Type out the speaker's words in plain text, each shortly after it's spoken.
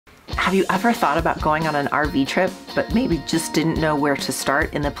Have you ever thought about going on an RV trip, but maybe just didn't know where to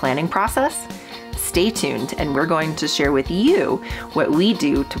start in the planning process? Stay tuned, and we're going to share with you what we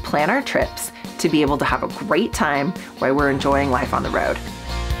do to plan our trips to be able to have a great time while we're enjoying life on the road.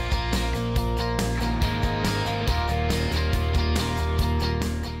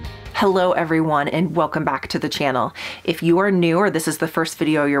 Hello everyone, and welcome back to the channel. If you are new or this is the first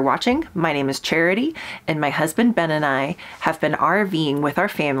video you're watching, my name is Charity, and my husband Ben and I have been RVing with our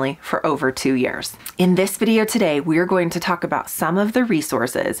family for over 2 years. In this video today, we are going to talk about some of the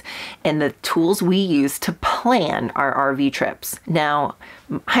resources and the tools we use to plan our RV trips. Now,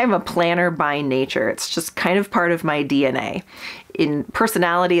 I'm a planner by nature. It's just kind of part of my DNA. In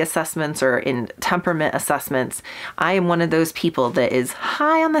personality assessments or in temperament assessments, I am one of those people that is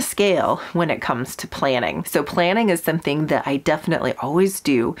high on the scale when it comes to planning. So planning is something that I definitely always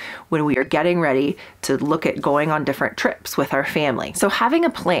do when we are getting ready to look at going on different trips with our family. So having a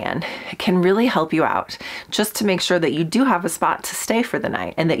plan can really help you out just to make sure that you do have a spot to stay for the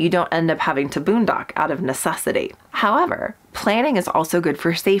night and that you don't end up having to boondock out of necessity. However, planning is also good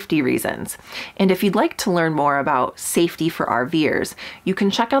for safety reasons. And if you'd like to learn more about safety for RVers, you can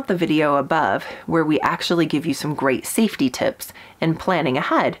check out the video above where we actually give you some great safety tips, and planning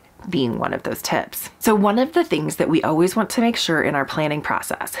ahead being one of those tips. So one of the things that we always want to make sure in our planning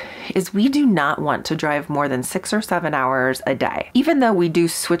process is we do not want to drive more than 6 or 7 hours a day. Even though we do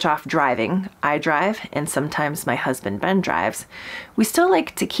switch off driving, I drive and sometimes my husband Ben drives, we still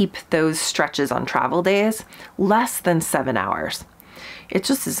like to keep those stretches on travel days less than 7 hours. It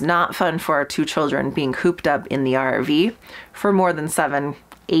just is not fun for our 2 children being cooped up in the RV for more than 7,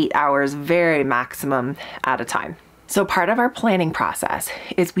 8 hours, very maximum at a time. So part of our planning process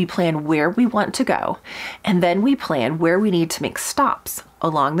is we plan where we want to go, and then we plan where we need to make stops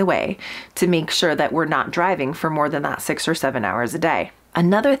along the way to make sure that we're not driving for more than that 6 or 7 hours a day.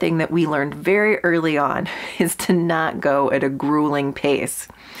 Another thing that we learned very early on is to not go at a grueling pace.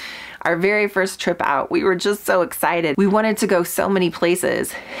 Our very first trip out, we were just so excited. We wanted to go so many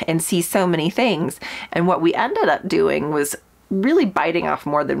places and see so many things, and what we ended up doing was really biting off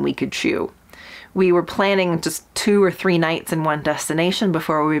more than we could chew. We were planning just 2 or 3 nights in one destination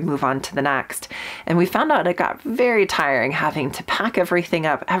before we move on to the next. And we found out it got very tiring having to pack everything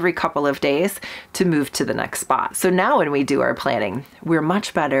up every couple of days to move to the next spot. So now when we do our planning, we're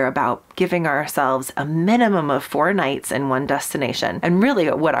much better about giving ourselves a minimum of 4 nights in one destination. And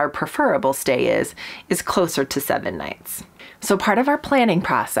really what our preferable stay is closer to 7 nights. So part of our planning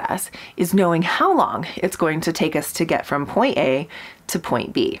process is knowing how long it's going to take us to get from point A to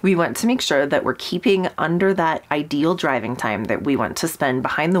point B. We want to make sure that we're keeping under that ideal driving time that we want to spend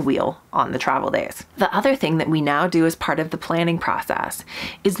behind the wheel on the travel days. The other thing that we now do as part of the planning process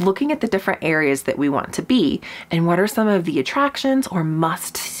is looking at the different areas that we want to be and what are some of the attractions or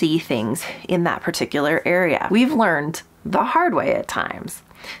must-see things in that particular area. We've learned the hard way at times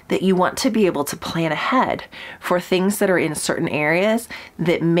that you want to be able to plan ahead for things that are in certain areas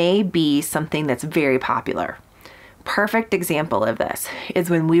that may be something that's very popular. Perfect example of this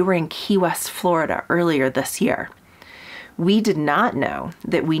is when we were in Key West, Florida earlier this year. We did not know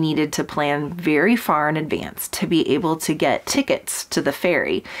that we needed to plan very far in advance to be able to get tickets to the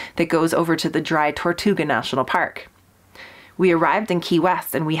ferry that goes over to the Dry Tortuga National Park. We arrived in Key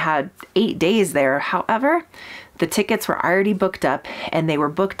West and we had 8 days there. However, the tickets were already booked up, and they were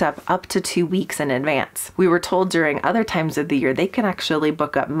booked up to 2 weeks in advance. We were told during other times of the year they can actually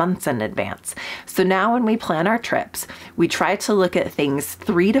book up months in advance. So now when we plan our trips, we try to look at things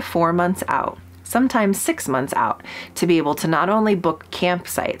 3 to 4 months out, sometimes 6 months out, to be able to not only book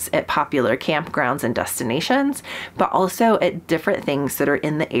campsites at popular campgrounds and destinations, but also at different things that are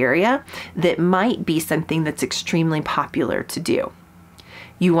in the area that might be something that's extremely popular to do.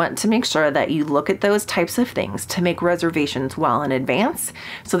 You want to make sure that you look at those types of things to make reservations well in advance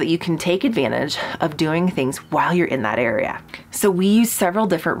so that you can take advantage of doing things while you're in that area. So we use several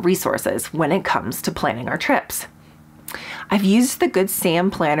different resources when it comes to planning our trips. I've used the Good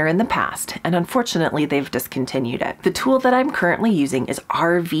Sam planner in the past, and unfortunately they've discontinued it. The tool that I'm currently using is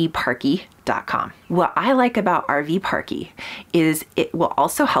rvparky.com. What I like about rvparky is it will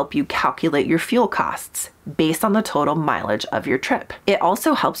also help you calculate your fuel costs based on the total mileage of your trip. It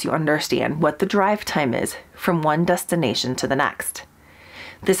also helps you understand what the drive time is from one destination to the next.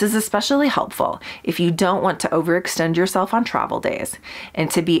 This is especially helpful if you don't want to overextend yourself on travel days, and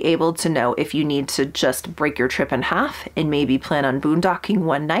to be able to know if you need to just break your trip in half and maybe plan on boondocking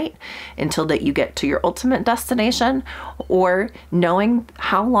one night until that you get to your ultimate destination, or knowing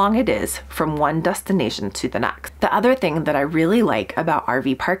how long it is from one destination to the next. The other thing that I really like about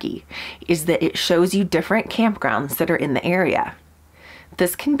RV Parky is that it shows you different campgrounds that are in the area.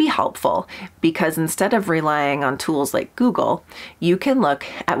 This can be helpful because instead of relying on tools like Google, you can look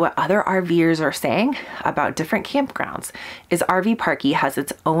at what other RVers are saying about different campgrounds, as RV Parky has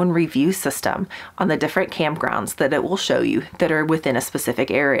its own review system on the different campgrounds that it will show you that are within a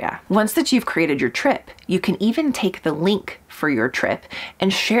specific area. Once that you've created your trip, you can even take the link for your trip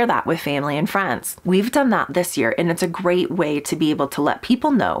and share that with family and friends. We've done that this year, and it's a great way to be able to let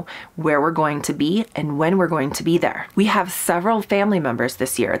people know where we're going to be and when we're going to be there. We have several family members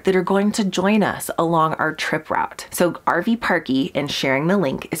this year that are going to join us along our trip route. So RV Parky and sharing the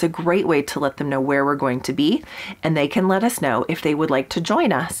link is a great way to let them know where we're going to be, and they can let us know if they would like to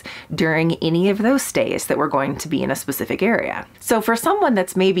join us during any of those stays that we're going to be in a specific area. So for someone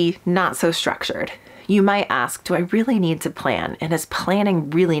that's maybe not so structured, you might ask, do I really need to plan, and is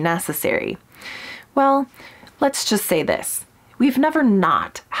planning really necessary? Well, let's just say this. We've never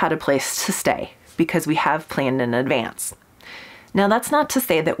not had a place to stay because we have planned in advance. Now, that's not to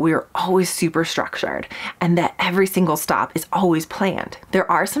say that we're always super structured and that every single stop is always planned. There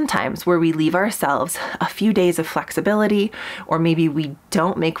are some times where we leave ourselves a few days of flexibility, or maybe we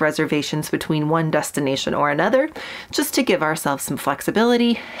don't make reservations between one destination or another, just to give ourselves some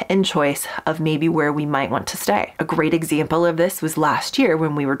flexibility and choice of maybe where we might want to stay. A great example of this was last year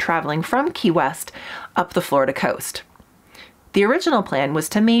when we were traveling from Key West up the Florida coast. The original plan was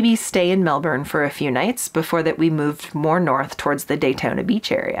to maybe stay in Melbourne for a few nights before that we moved more north towards the Daytona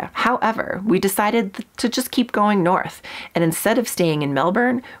Beach area. However, we decided to just keep going north, and instead of staying in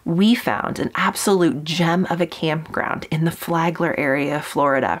Melbourne, we found an absolute gem of a campground in the Flagler area of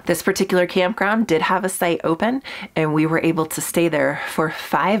Florida. This particular campground did have a site open, and we were able to stay there for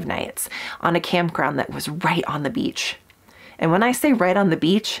 5 nights on a campground that was right on the beach. And when I say right on the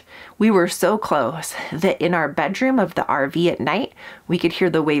beach, we were so close that in our bedroom of the RV at night, we could hear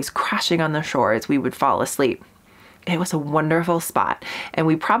the waves crashing on the shore as we would fall asleep. It was a wonderful spot, and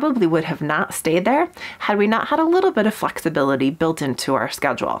we probably would have not stayed there had we not had a little bit of flexibility built into our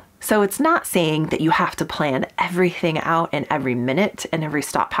schedule. So it's not saying that you have to plan everything out and every minute and every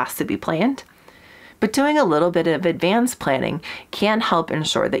stop has to be planned. But doing a little bit of advanced planning can help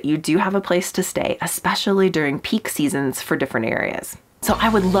ensure that you do have a place to stay, especially during peak seasons for different areas. So I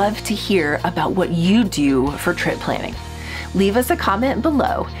would love to hear about what you do for trip planning. Leave us a comment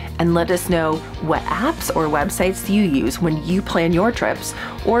below and let us know what apps or websites you use when you plan your trips,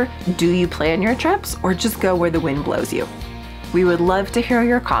 or do you plan your trips or just go where the wind blows you? We would love to hear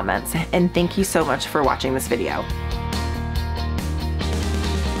your comments, and thank you so much for watching this video.